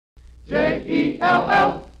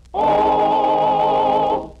J-E-L-L-O.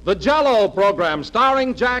 The Jello Program,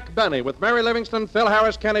 starring Jack Benny, with Mary Livingston, Phil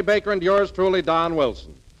Harris, Kenny Baker, and yours truly, Don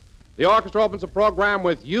Wilson. The orchestra opens the program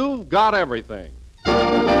with You've Got Everything.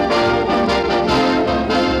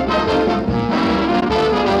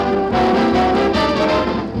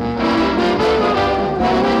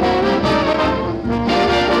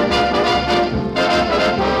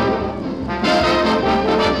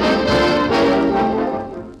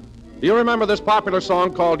 Do you remember this popular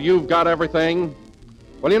song called You've Got Everything?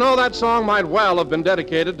 Well, you know that song might well have been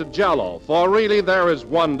dedicated to Jello, for really there is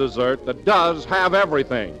one dessert that does have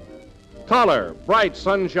everything. Color, bright,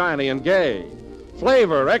 sunshiny, and gay.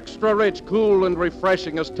 Flavor, extra rich, cool, and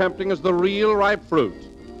refreshing, as tempting as the real ripe fruit.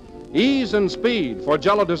 Ease and speed, for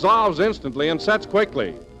Jello dissolves instantly and sets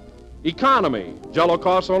quickly. Economy, Jello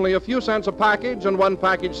costs only a few cents a package, and one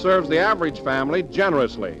package serves the average family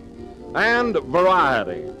generously. And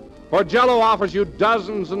variety. For Jello offers you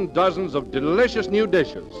dozens and dozens of delicious new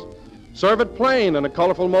dishes. Serve it plain in a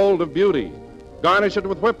colorful mold of beauty. Garnish it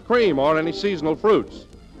with whipped cream or any seasonal fruits.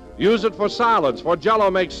 Use it for salads, for Jello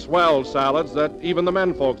makes swell salads that even the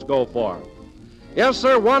men folks go for. Yes,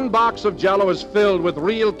 sir, one box of Jello is filled with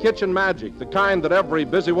real kitchen magic, the kind that every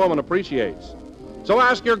busy woman appreciates. So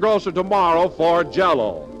ask your grocer tomorrow for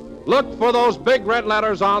Jello. Look for those big red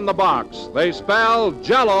letters on the box. They spell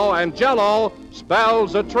Jello, and Jello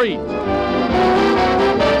spells a treat.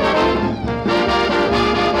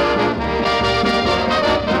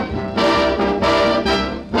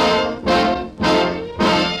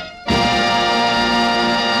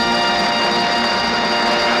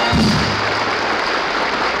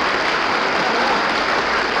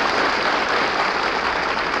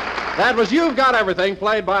 That was You've Got Everything,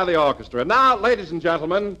 played by the orchestra. Now, ladies and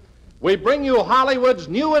gentlemen, we bring you Hollywood's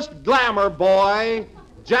newest glamour boy,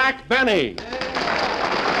 Jack Benny.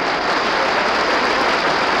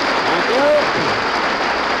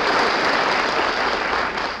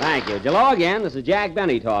 Thank you. Jello again, this is Jack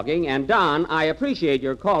Benny talking. And Don, I appreciate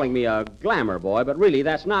your calling me a glamour boy, but really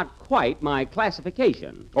that's not quite my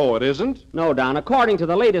classification. Oh, it isn't? No, Don. According to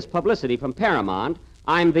the latest publicity from Paramount,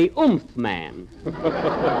 I'm the oomph man.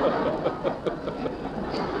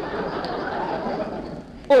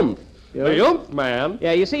 Oomph. The oomph man?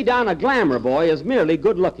 Yeah, you see, Don, a glamour boy is merely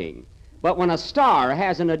good looking. But when a star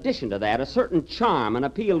has, in addition to that, a certain charm and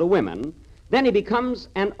appeal to women, then he becomes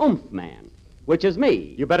an oomph man, which is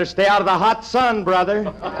me. You better stay out of the hot sun,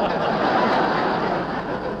 brother.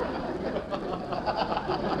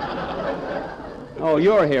 Oh,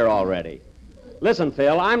 you're here already. Listen,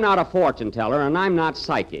 Phil, I'm not a fortune teller and I'm not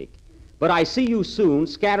psychic. But I see you soon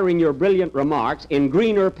scattering your brilliant remarks in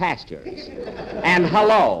greener pastures. And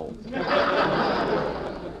hello.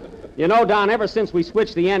 You know, Don, ever since we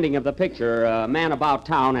switched the ending of the picture, Man About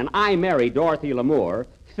Town, and I married Dorothy Lamour,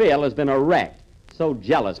 Phil has been a wreck. So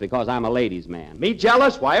jealous because I'm a ladies' man. Me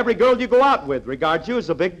jealous? Why, every girl you go out with regards you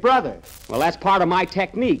as a big brother. Well, that's part of my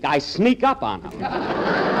technique. I sneak up on them.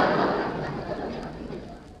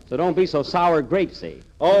 So don't be so sour grapesy.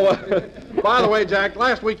 Oh, by the way, Jack,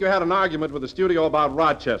 last week you had an argument with the studio about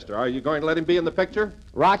Rochester. Are you going to let him be in the picture?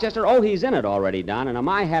 Rochester? Oh, he's in it already, Don, and am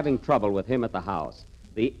I having trouble with him at the house?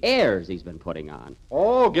 The airs he's been putting on.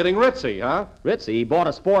 Oh, getting ritzy, huh? Ritzy? He bought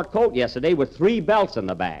a sport coat yesterday with 3 belts in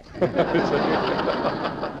the back.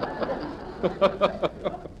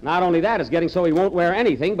 Not only that, it's getting so he won't wear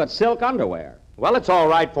anything but silk underwear. Well, it's all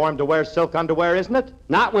right for him to wear silk underwear, isn't it?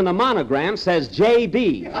 Not when the monogram says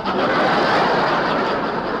J.B.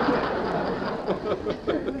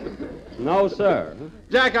 No, sir.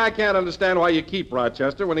 Jack, I can't understand why you keep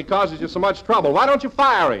Rochester when he causes you so much trouble. Why don't you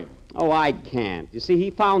fire him? Oh, I can't. You see, he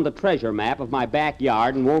found the treasure map of my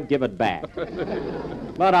backyard and won't give it back.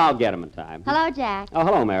 But I'll get him in time. Hello, Jack. Oh,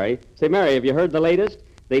 hello, Mary. Say, Mary, have you heard the latest?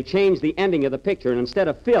 They changed the ending of the picture, and instead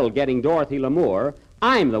of Phil getting Dorothy Lamour,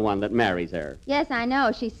 I'm the one that marries her. Yes, I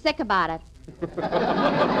know. She's sick about it.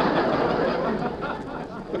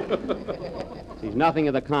 She's nothing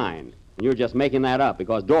of the kind. And you're just making that up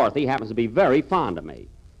because Dorothy happens to be very fond of me.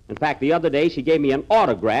 In fact, the other day, she gave me an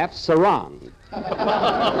autographed sarong.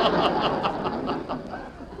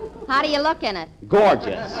 How do you look in it?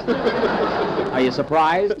 Gorgeous. Are you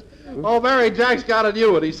surprised? Oh, Mary, Jack's got it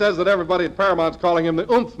you, and he says that everybody at Paramount's calling him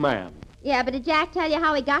the oomph man. Yeah, but did Jack tell you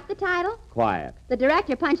how he got the title? Quiet. The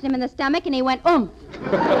director punched him in the stomach and he went, oomph.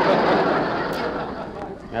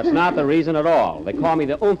 That's not the reason at all. They call me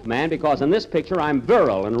the oomph man because in this picture I'm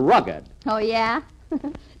virile and rugged. Oh, yeah?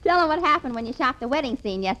 Tell him what happened when you shot the wedding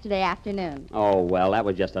scene yesterday afternoon. Oh, well, that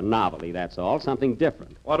was just a novelty, that's all. Something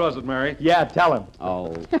different. What was it, Mary? Yeah, tell him.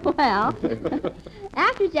 Oh. Well,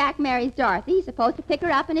 after Jack marries Dorothy, he's supposed to pick her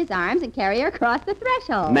up in his arms and carry her across the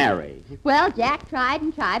threshold. Mary. Well, Jack tried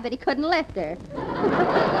and tried, but he couldn't lift her.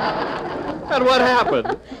 And what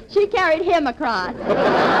happened? She carried him across.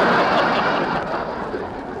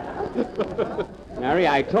 Mary,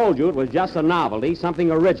 I told you it was just a novelty, something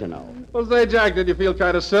original. Well, say, Jack, did you feel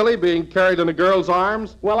kind of silly being carried in a girl's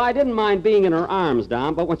arms? Well, I didn't mind being in her arms,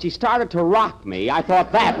 Don, but when she started to rock me, I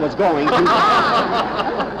thought that was going too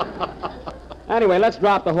far. Anyway, let's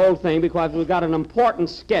drop the whole thing because we've got an important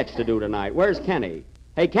sketch to do tonight. Where's Kenny?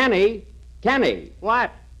 Hey, Kenny! Kenny!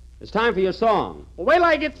 What? It's time for your song. Well, wait till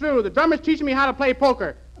I get through. The drummer's teaching me how to play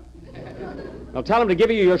poker. Well, tell him to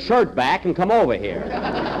give you your shirt back and come over here.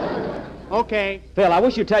 Okay. Phil, I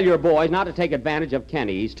wish you'd tell your boys not to take advantage of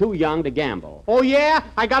Kenny. He's too young to gamble. Oh, yeah?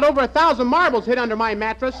 I got over 1,000 marbles hid under my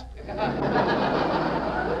mattress.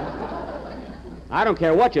 I don't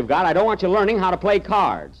care what you've got. I don't want you learning how to play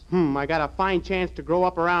cards. I got a fine chance to grow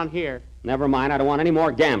up around here. Never mind. I don't want any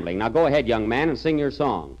more gambling. Now go ahead, young man, and sing your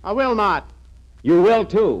song. I will not. You will,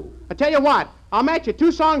 too. I tell you what, I'll match you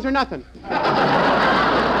 2 songs or nothing.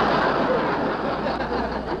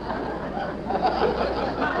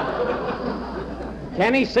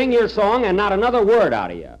 Kenny, sing your song and not another word out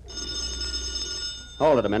of you.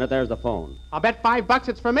 Hold it a minute. There's the phone. I'll bet $5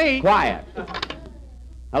 it's for me. Quiet.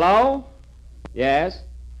 Hello? Yes?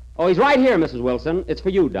 Oh, he's right here, Mrs. Wilson. It's for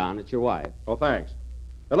you, Don. It's your wife. Oh, thanks.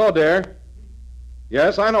 Hello, dear.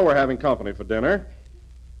 Yes, I know we're having company for dinner.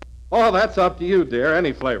 Oh, that's up to you, dear.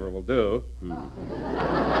 Any flavor will do.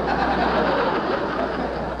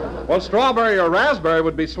 Well, strawberry or raspberry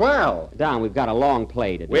would be swell. Don, we've got a long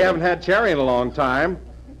play today. We haven't had cherry in a long time.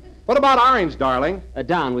 What about orange, darling?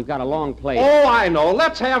 Don, we've got a long play. Oh, I know.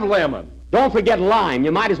 Let's have lemon. Don't forget lime.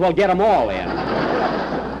 You might as well get them all in.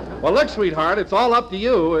 Well, look, sweetheart, it's all up to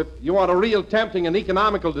you. If you want a real tempting and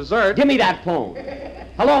economical dessert... Give me that phone.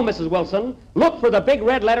 Hello, Mrs. Wilson. Look for the big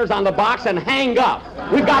red letters on the box and hang up.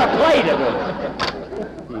 We've got a play to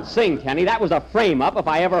do. Sing, Kenny. That was a frame-up if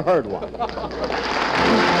I ever heard one.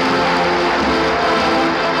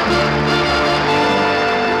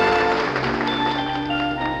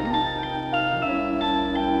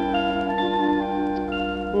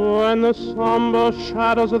 When the somber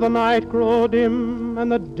shadows of the night grow dim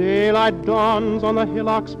and the daylight dawns on the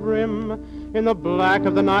hillock's brim, in the black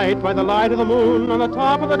of the night by the light of the moon, on the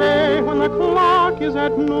top of the day when the clock is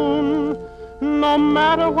at noon, no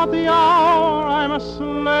matter what the hour, I'm a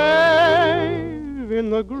slave in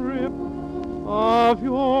the grip of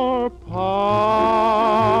your power.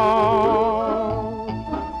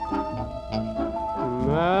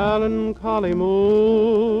 Melancholy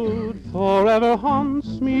mood forever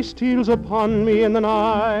haunts me, steals upon me in the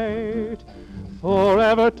night,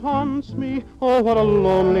 forever taunts me. Oh, what a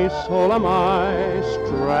lonely soul am I,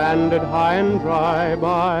 stranded high and dry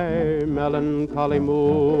by melancholy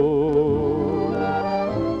mood.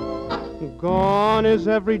 Gone is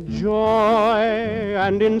every joy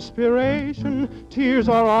and inspiration, tears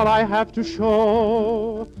are all I have to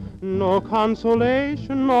show. No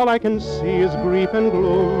consolation, all I can see is grief and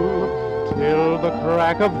gloom, till the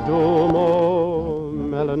crack of doom, oh,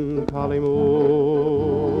 melancholy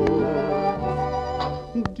mood.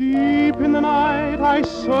 Deep in the night I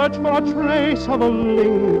search for a trace of a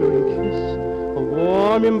lingering kiss, a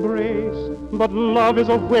warm embrace, but love is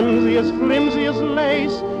a whimsy as flimsy as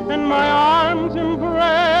lace, and my arms embrace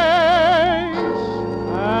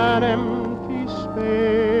an empty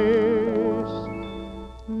space.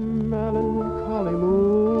 Melancholy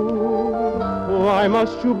mood, why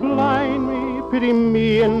must you blind me, pity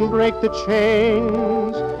me and break the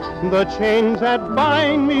chains that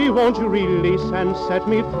bind me? Won't you release and set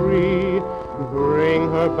me free? Bring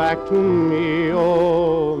her back to me,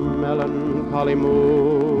 oh, melancholy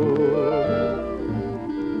mood.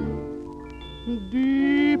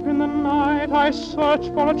 Deep in the night I search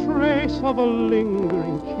for a trace of a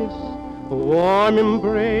lingering kiss, a warm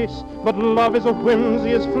embrace, but love is a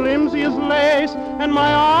whimsy as flimsy as lace, and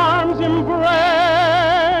my arms embrace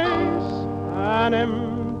an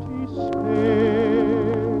empty space.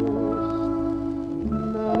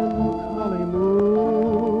 Melancholy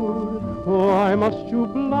mood, why must you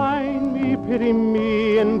blind me, pity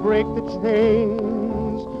me, and break the chains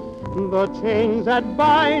that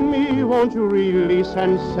bind me? Won't you release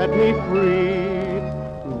and set me free?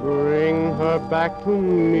 Bring her back to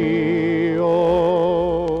me,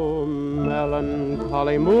 oh,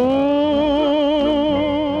 melancholy moon.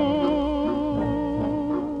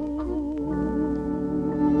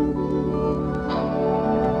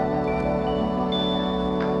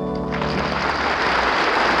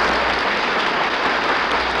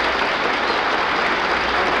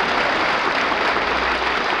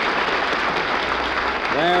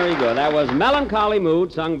 Very good. That was Melancholy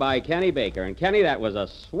Mood, sung by Kenny Baker. And, Kenny, that was a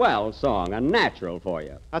swell song, a natural for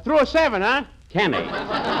you. I threw a 7, huh? Kenny.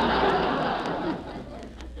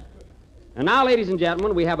 And now, ladies and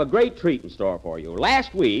gentlemen, we have a great treat in store for you.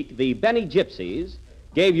 Last week, the Benny Gypsies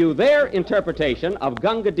gave you their interpretation of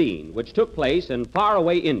Gunga Din, which took place in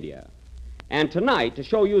faraway India. And tonight, to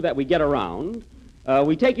show you that we get around,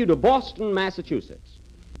 we take you to Boston, Massachusetts,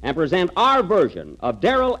 and present our version of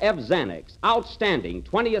Darrell F. Zanuck's outstanding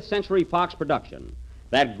 20th Century Fox production,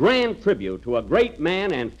 that grand tribute to a great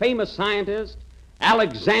man and famous scientist,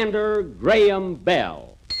 Alexander Graham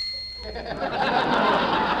Bell.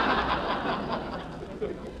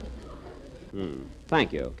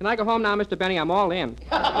 Thank you. Can I go home now, Mr. Benny? I'm all in.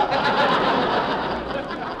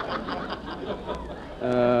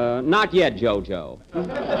 Not yet, Jojo.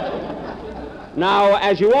 Now,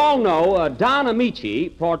 as you all know, Don Amici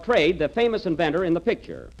portrayed the famous inventor in the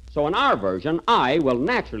picture. So in our version, I will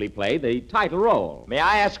naturally play the title role. May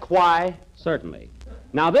I ask why? Certainly.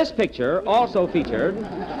 Now, this picture also featured...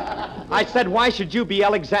 I said, why should you be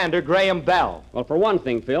Alexander Graham Bell? Well, for one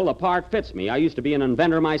thing, Phil, the part fits me. I used to be an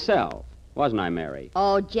inventor myself. Wasn't I, Mary?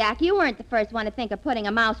 Oh, Jack, you weren't the first one to think of putting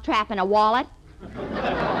a mousetrap in a wallet.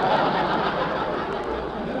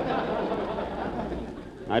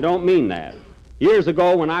 I don't mean that. Years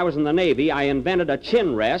ago, when I was in the Navy, I invented a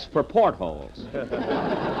chin rest for portholes.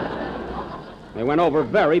 They went over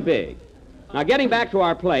very big. Now, getting back to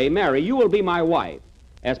our play, Mary, you will be my wife,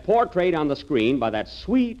 as portrayed on the screen by that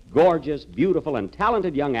sweet, gorgeous, beautiful, and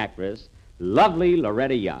talented young actress, lovely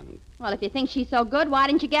Loretta Young. Well, if you think she's so good, why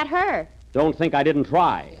didn't you get her? Don't think I didn't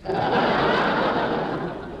try.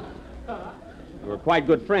 We were quite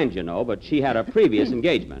good friends, you know, but she had a previous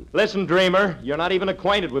engagement. Listen, Dreamer, you're not even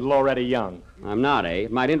acquainted with Loretta Young. I'm not, eh?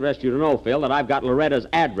 It might interest you to know, Phil, that I've got Loretta's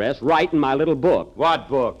address right in my little book. What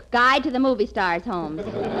book? Guide to the Movie Stars' Homes.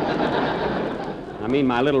 I mean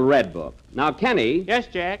my little red book. Now, Kenny... Yes,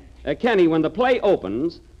 Jack? Kenny, when the play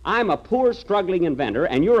opens, I'm a poor, struggling inventor,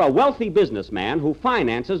 and you're a wealthy businessman who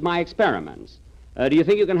finances my experiments. Do you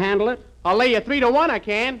think you can handle it? I'll lay you 3 to 1, I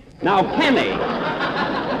can. Now, Kenny,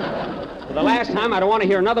 for the last time, I don't want to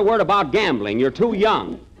hear another word about gambling. You're too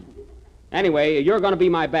young. Anyway, you're going to be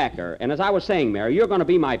my backer. And as I was saying, Mary, you're going to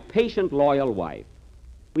be my patient, loyal wife.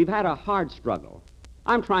 We've had a hard struggle.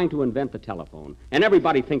 I'm trying to invent the telephone, and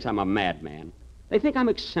everybody thinks I'm a madman. They think I'm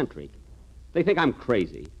eccentric. They think I'm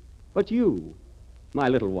crazy. But you, my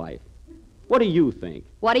little wife, what do you think?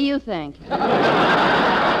 What do you think?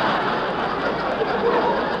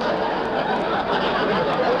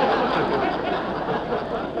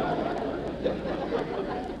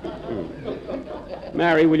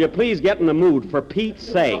 Mary, will you please get in the mood for Pete's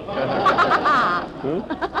sake?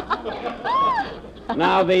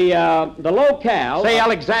 Now, the locale... Say,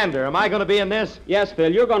 Alexander, am I going to be in this? Yes,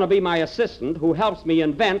 Phil, you're going to be my assistant who helps me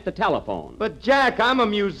invent the telephone. But, Jack, I'm a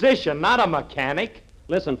musician, not a mechanic.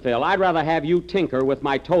 Listen, Phil, I'd rather have you tinker with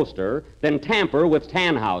my toaster than tamper with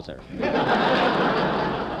Tannhauser.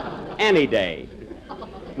 Any day.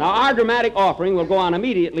 Now, our dramatic offering will go on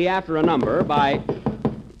immediately after a number by...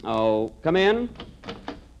 Oh, come in.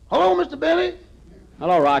 Hello, Mr. Benny.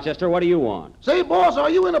 Hello, Rochester. What do you want? Say, boss, are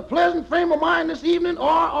you in a pleasant frame of mind this evening, or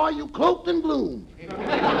are you cloaked in gloom?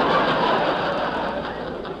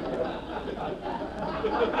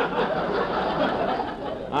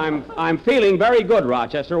 I'm feeling very good,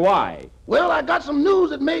 Rochester. Why? Well, I got some news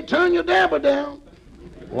that may turn your dabber down.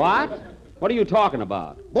 What? What are you talking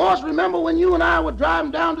about? Boss, remember when you and I were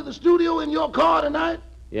driving down to the studio in your car tonight?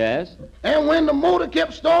 Yes? And when the motor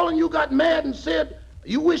kept stalling, you got mad and said,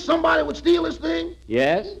 you wish somebody would steal this thing?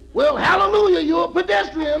 Yes? Well, hallelujah, you're a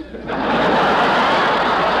pedestrian.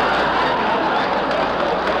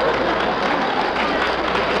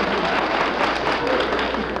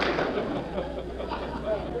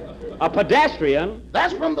 A pedestrian?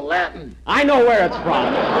 That's from the Latin. I know where it's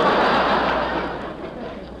from.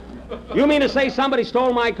 You mean to say somebody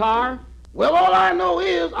stole my car? Well, all I know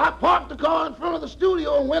is I parked the car in front of the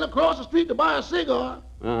studio and went across the street to buy a cigar.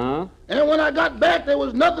 Uh-huh. And when I got back, there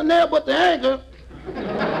was nothing there but the anchor.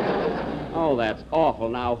 Oh, that's awful.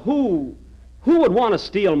 Now, who would want to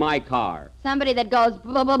steal my car? Somebody that goes...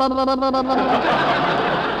 blah, blah, blah, blah, blah, blah, blah.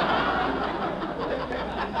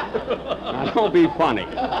 Now, don't be funny.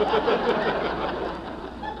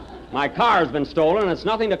 My car's been stolen, and it's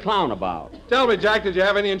nothing to clown about. Tell me, Jack, did you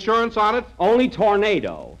have any insurance on it? Only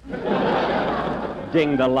tornado.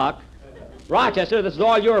 Ding the luck. Rochester, this is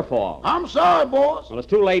all your fault. I'm sorry, boss. Well, it's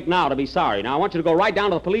too late now to be sorry. Now, I want you to go right down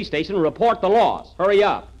to the police station and report the loss. Hurry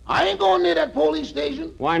up. I ain't going near that police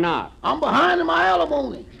station. Why not? I'm behind in my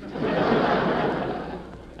alimony.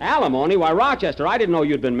 Alimony? Why, Rochester, I didn't know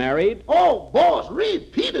you'd been married. Oh, boss,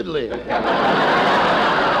 repeatedly.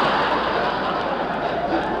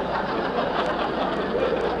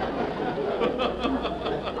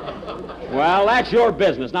 Well, that's your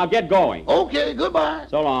business. Now get going. Okay, goodbye.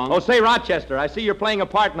 So long. Oh, say, Rochester, I see you're playing a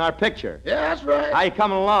part in our picture. Yeah, that's right. How you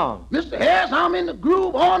coming along? Mr. Harris, I'm in the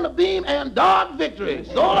groove, on the beam, and dog victory.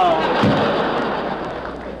 So long.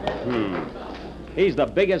 He's the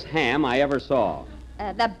biggest ham I ever saw.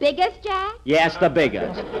 The biggest, Jack? Yes, the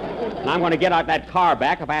biggest. And I'm going to get out that car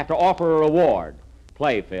back if I have to offer a reward.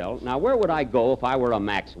 Play, Phil. Now, where would I go if I were a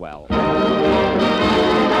Maxwell?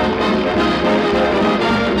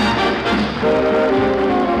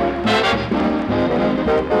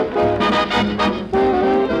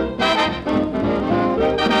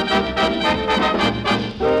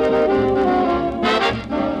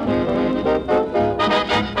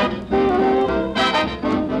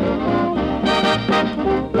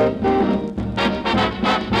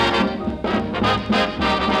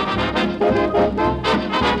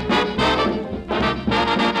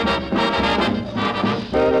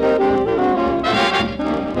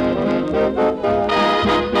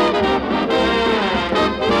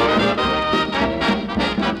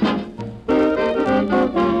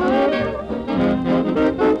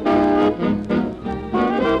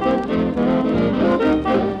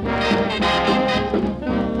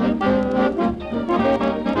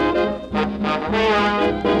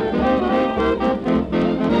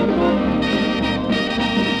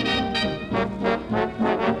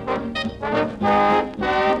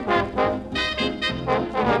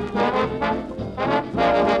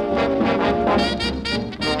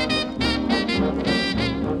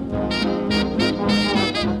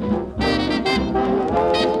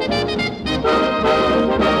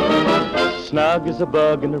 Snug as a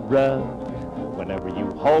bug in a rug, whenever you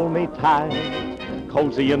hold me tight,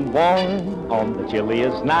 cozy and warm on the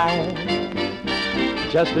chilliest night.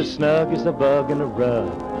 Just as snug as a bug in a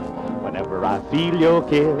rug, whenever I feel your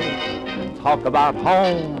kiss. Talk about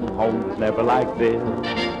home, home was never like this.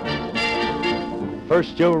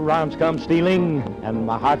 First your arms come stealing, and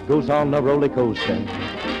my heart goes on a roller coaster.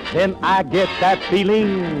 Then I get that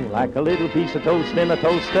feeling like a little piece of toast in a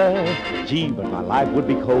toaster. Gee, but my life would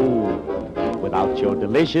be cold without your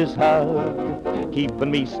delicious hug,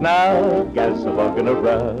 keeping me snug as a bug in a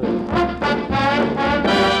rug.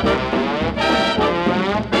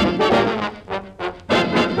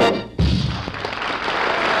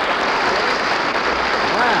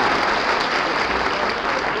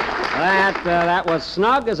 That was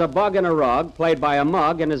Snug as a Bug in a Rug, played by a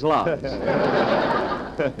mug in his lugs.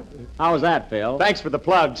 How was that, Phil? Thanks for the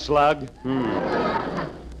plug, Slug.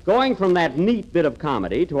 Going from that neat bit of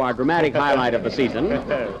comedy to our dramatic highlight of the season,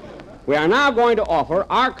 we are now going to offer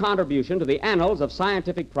our contribution to the annals of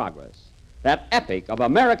scientific progress. That epic of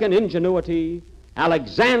American ingenuity,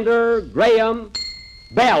 Alexander Graham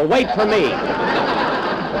Bell. Wait for me.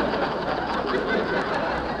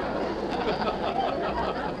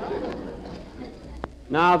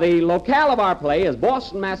 Now, the locale of our play is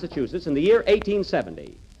Boston, Massachusetts, in the year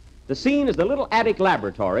 1870. The scene is the little attic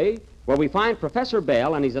laboratory where we find Professor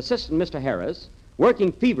Bell and his assistant, Mr. Harris,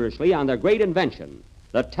 working feverishly on their great invention,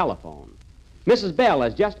 the telephone. Mrs. Bell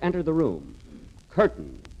has just entered the room.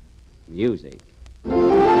 Curtain. Music.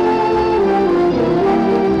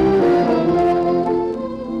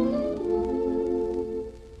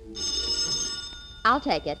 I'll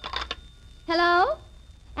take it. Hello?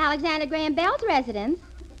 Alexander Graham Bell's residence.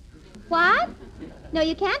 What? No,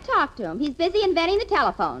 you can't talk to him. He's busy inventing the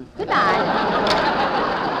telephone. Goodbye.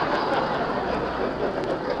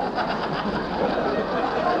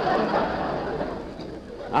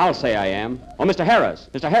 I'll say I am. Oh, Mr. Harris.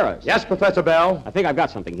 Mr. Harris. Yes, Professor Bell? I think I've got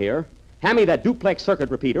something here. Hand me that duplex circuit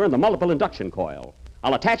repeater and the multiple induction coil.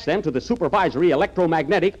 I'll attach them to the supervisory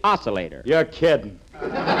electromagnetic oscillator. You're kidding.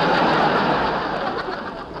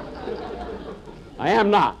 I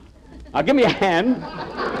am not. Now, give me a hand.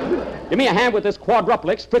 Give me a hand with this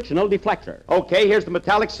quadruplex frictional deflector. Okay, here's the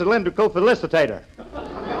metallic cylindrical felicitator.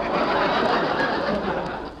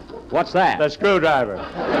 What's that? The screwdriver.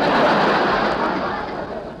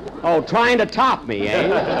 Oh, trying to top me,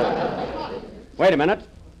 eh? Wait a minute.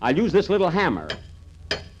 I'll use this little hammer.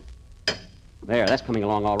 There, that's coming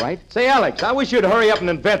along all right. Say, Alex, I wish you'd hurry up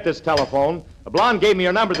and invent this telephone. A blonde gave me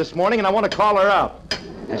your number this morning, and I want to call her up.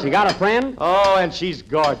 Has she got a friend? Oh, and she's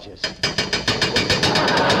gorgeous.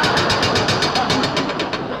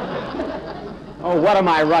 Oh, what am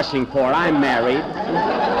I rushing for? I'm married.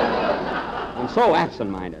 I'm so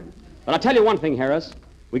absent-minded. But I'll tell you one thing, Harris.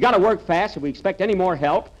 We got to work fast if we expect any more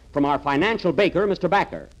help from our financial baker, Mr.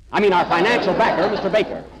 Backer. I mean our financial backer, Mr.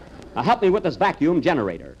 Baker. Now help me with this vacuum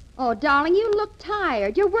generator. Oh, darling, you look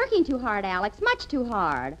tired. You're working too hard, Alex. Much too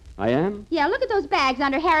hard. I am? Yeah, look at those bags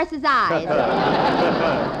under Harris's eyes.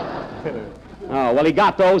 Oh, well, he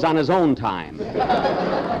got those on his own time.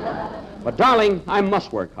 But, darling, I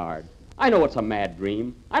must work hard. I know it's a mad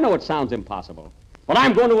dream. I know it sounds impossible. But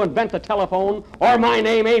I'm going to invent the telephone, or my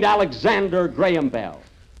name ain't Alexander Graham Bell.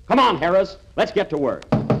 Come on, Harris. Let's get to work.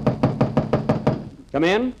 Come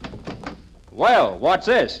in. Well, what's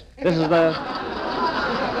this? This is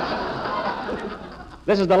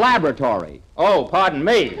the laboratory. Oh, pardon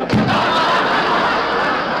me.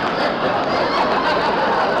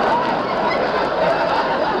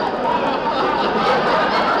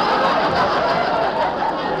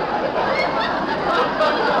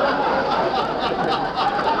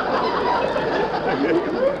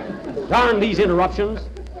 Darn these interruptions.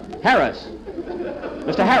 Harris.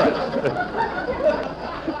 Mr. Harris.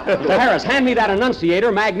 Mr. Harris, hand me that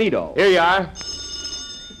annunciator magneto. Here you are.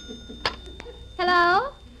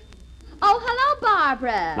 Hello? Oh, hello,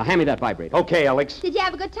 Barbara. Now hand me that vibrator. Okay, Alex. Did you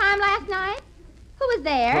have a good time last night? Who was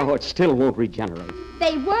there? Oh, it still won't regenerate.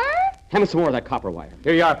 They were? Hand me some more of that copper wire.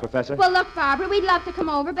 Here you are, Professor. Well, look, Barbara, we'd love to come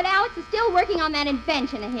over, but Alex is still working on that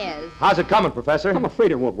invention of his. How's it coming, Professor? I'm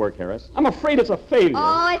afraid it won't work, Harris. I'm afraid it's a failure.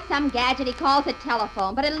 Oh, it's some gadget he calls a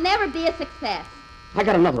telephone, but it'll never be a success. I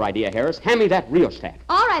got another idea, Harris. Hand me that rheostat.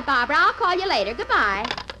 All right, Barbara, I'll call you later. Goodbye.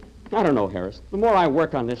 I don't know, Harris. The more I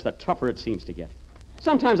work on this, the tougher it seems to get.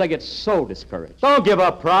 Sometimes I get so discouraged. Don't give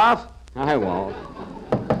up, Prof. I won't.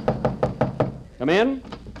 Come in.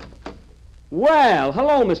 Well,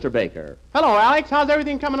 hello, Mr. Baker. Hello, Alex. How's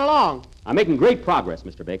everything coming along? I'm making great progress,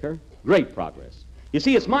 Mr. Baker. Great progress. You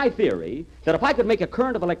see, it's my theory that if I could make a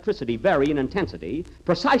current of electricity vary in intensity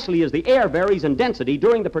precisely as the air varies in density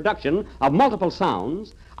during the production of multiple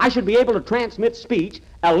sounds, I should be able to transmit speech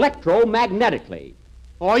electromagnetically.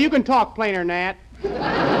 Oh, you can talk plainer than that.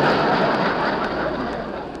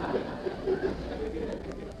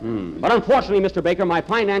 But unfortunately, Mr. Baker, my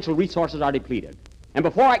financial resources are depleted. And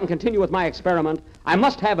before I can continue with my experiment, I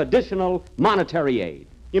must have additional monetary aid.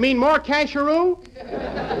 You mean more casheroo?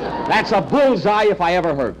 That's a bullseye if I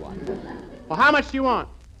ever heard one. Well, how much do you want?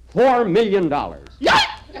 $4 million. Yeah!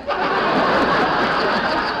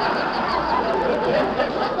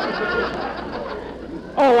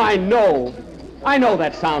 Oh, I know. I know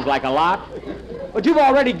that sounds like a lot. But you've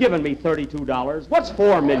already given me $32. What's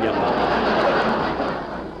 $4 million?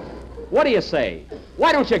 What do you say?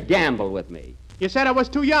 Why don't you gamble with me? You said I was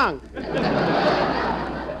too young.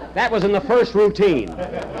 That was in the first routine.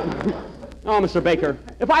 Oh, Mr. Baker,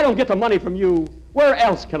 if I don't get the money from you, where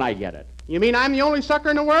else can I get it? You mean I'm the only sucker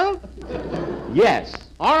in the world? Yes.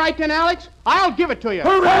 All right then, Alex. I'll give it to you.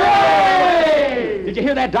 Hooray! Did you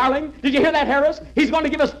hear that, darling? Did you hear that, Harris? He's going to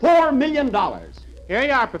give us $4 million. Here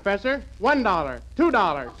you are, Professor. $1, $2, $3,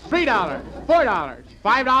 $4, $5,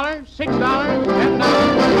 $6,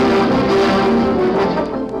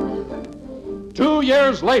 $10. 2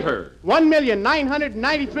 years later.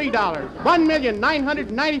 $1,993.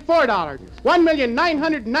 $1,994.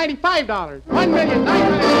 $1,995.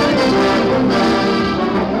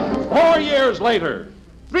 $1,995. 4 years later.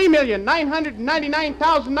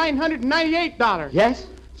 $3,999,998. Yes?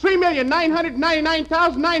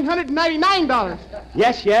 $3,999,999.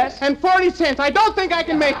 Yes, yes. And 40 cents. I don't think I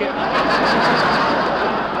can make it.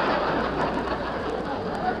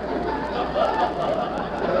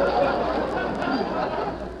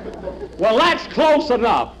 Well, that's close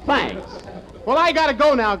enough. Thanks. Well, I gotta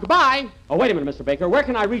go now. Goodbye. Oh, wait a minute, Mr. Baker. Where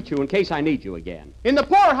can I reach you in case I need you again? In the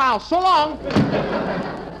poorhouse. So long.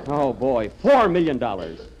 Oh, boy. $4 million.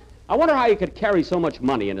 I wonder how he could carry so much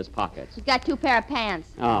money in his pockets. He's got 2 pair of pants.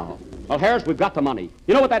 Oh. Well, Harris, we've got the money.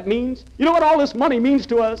 You know what that means? You know what all this money means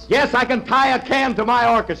to us? Yes, I can tie a can to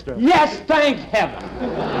my orchestra. Yes, thank heaven.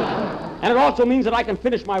 And it also means that I can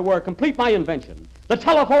finish my work, complete my invention. The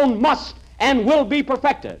telephone must and will be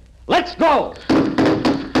perfected. Let's go!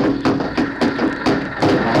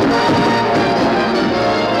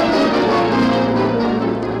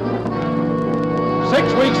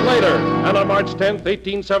 6 weeks later, and on March 10th,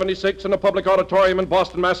 1876, in a public auditorium in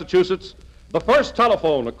Boston, Massachusetts, the first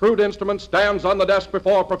telephone, a crude instrument, stands on the desk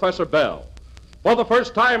before Professor Bell. For the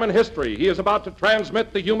first time in history, he is about to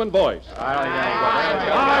transmit the human voice. Quiet,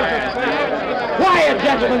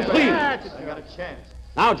 gentlemen, please.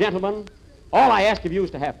 Now, gentlemen, all I ask of you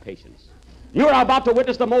is to have patience. You're about to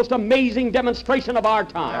witness the most amazing demonstration of our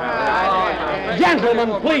time.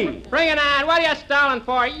 Gentlemen, please. Bring it on. What are you stalling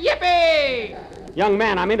for? Yippee! Young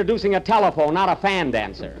man, I'm introducing a telephone, not a fan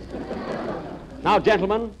dancer. Now,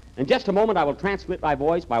 gentlemen, in just a moment I will transmit my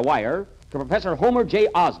voice by wire to Professor Homer J.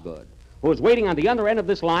 Osgood, who is waiting on the other end of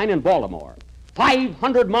this line in Baltimore,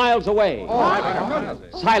 500 miles away.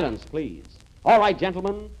 Silence, please. All right,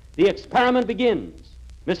 gentlemen, the experiment begins.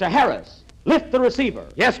 Mr. Harris, lift the receiver.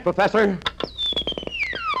 Yes, Professor.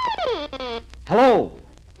 Hello.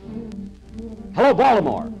 Hello,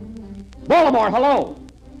 Baltimore. Baltimore, hello.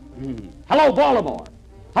 Hello, Baltimore.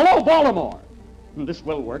 Hello, Baltimore. This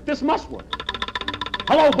will work. This must work.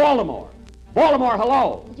 Hello, Baltimore. Baltimore,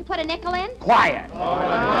 hello. Did you put a nickel in? Quiet.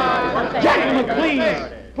 Gentlemen,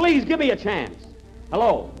 please. Please, give me a chance.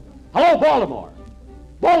 Hello. Hello, Baltimore.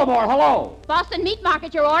 Baltimore, hello. Boston Meat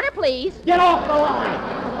Market, your order, please. Get off the line.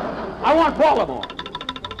 I want Baltimore.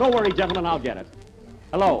 Don't worry, gentlemen, I'll get it.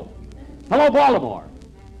 Hello. Hello, Baltimore.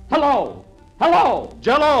 Hello. Hello.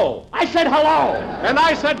 Jello! I said hello. And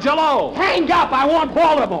I said Jello! Hang up. I want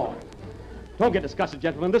Baltimore. Don't get disgusted,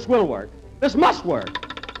 gentlemen. This will work. This must work.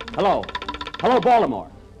 Hello. Hello, Baltimore.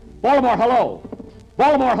 Baltimore, hello.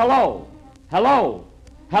 Baltimore, hello. Hello.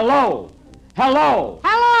 Hello. Hello.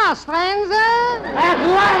 Hello, stranger. At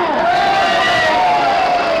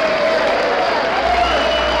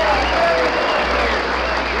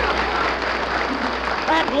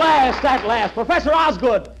last! At last. Professor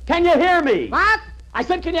Osgood, can you hear me? What? I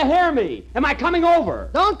said, can you hear me? Am I coming over?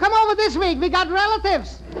 Don't come over this week. We got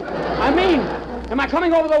relatives. I mean, am I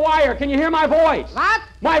coming over the wire? Can you hear my voice? What?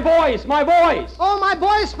 My voice. Oh, my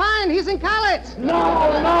boy's fine. He's in college.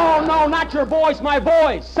 No, not your voice, my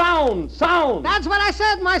voice. Sound. That's what I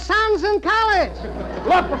said. My son's in college.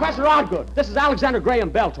 Look, Professor Osgood, this is Alexander Graham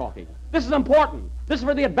Bell talking. This is important. This is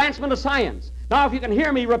for the advancement of science. Now, if you can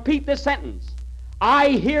hear me, repeat this sentence. I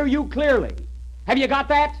hear you clearly. Have you got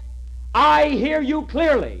that? I hear you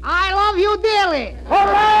clearly. I love you dearly.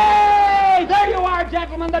 Hooray! There you are,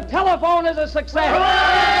 gentlemen. The telephone is a success.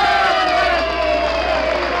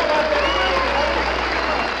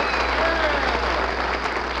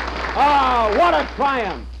 Ah, what a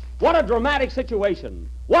triumph. What a dramatic situation.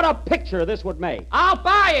 What a picture this would make. I'll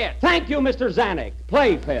buy it. Thank you, Mr. Zanuck.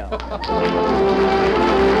 Play, Phil.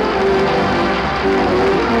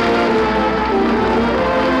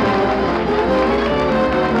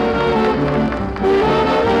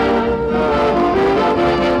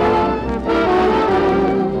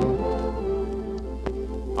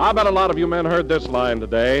 I bet a lot of you men heard this line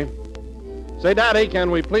today. Say, Daddy,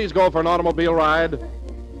 can we please go for an automobile ride?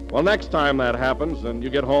 Well, next time that happens and you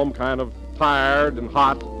get home kind of tired and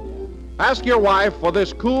hot, ask your wife for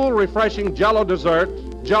this cool, refreshing Jello dessert,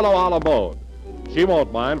 Jello a la mode. She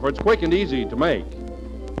won't mind, for it's quick and easy to make.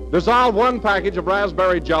 Dissolve 1 package of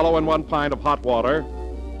raspberry Jello in 1 pint of hot water.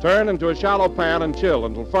 Turn into a shallow pan and chill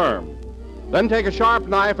until firm. Then take a sharp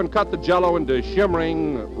knife and cut the Jello into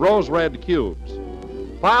shimmering rose-red cubes.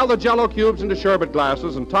 Pile the Jello cubes into sherbet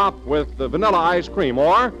glasses and top with the vanilla ice cream,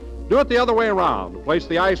 or do it the other way around. Place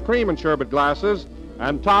the ice cream in sherbet glasses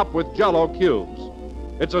and top with Jello cubes.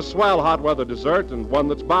 It's a swell hot weather dessert and one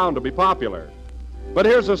that's bound to be popular. But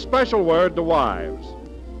here's a special word to wives.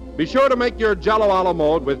 Be sure to make your Jello a la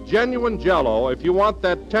mode with genuine Jello if you want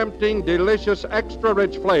that tempting, delicious,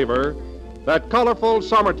 extra-rich flavor, that colorful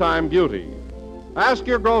summertime beauty. Ask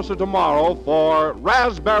your grocer tomorrow for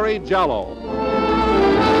raspberry Jello.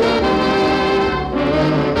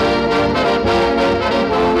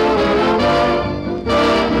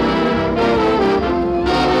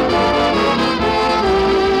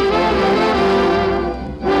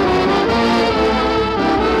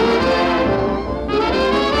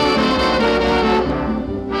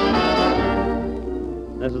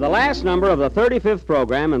 This is the last number of the 35th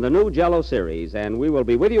program in the new Jello series, and we will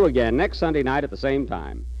be with you again next Sunday night at the same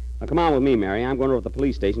time. Now, come on with me, Mary. I'm going over to the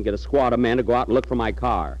police station, get a squad of men to go out and look for my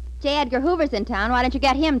car. J. Edgar Hoover's in town. Why don't you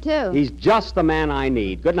get him, too? He's just the man I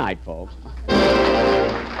need. Good night, folks.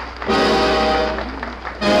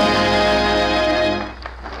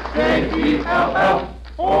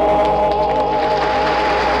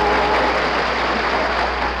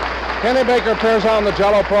 Kenny Baker appears on the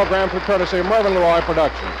Jello program through courtesy of Mervyn LeRoy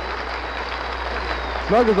Productions.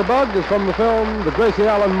 Snug as a Bug is from the film The Gracie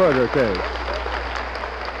Allen Murder Case.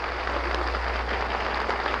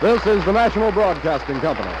 This is the National Broadcasting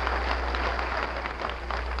Company.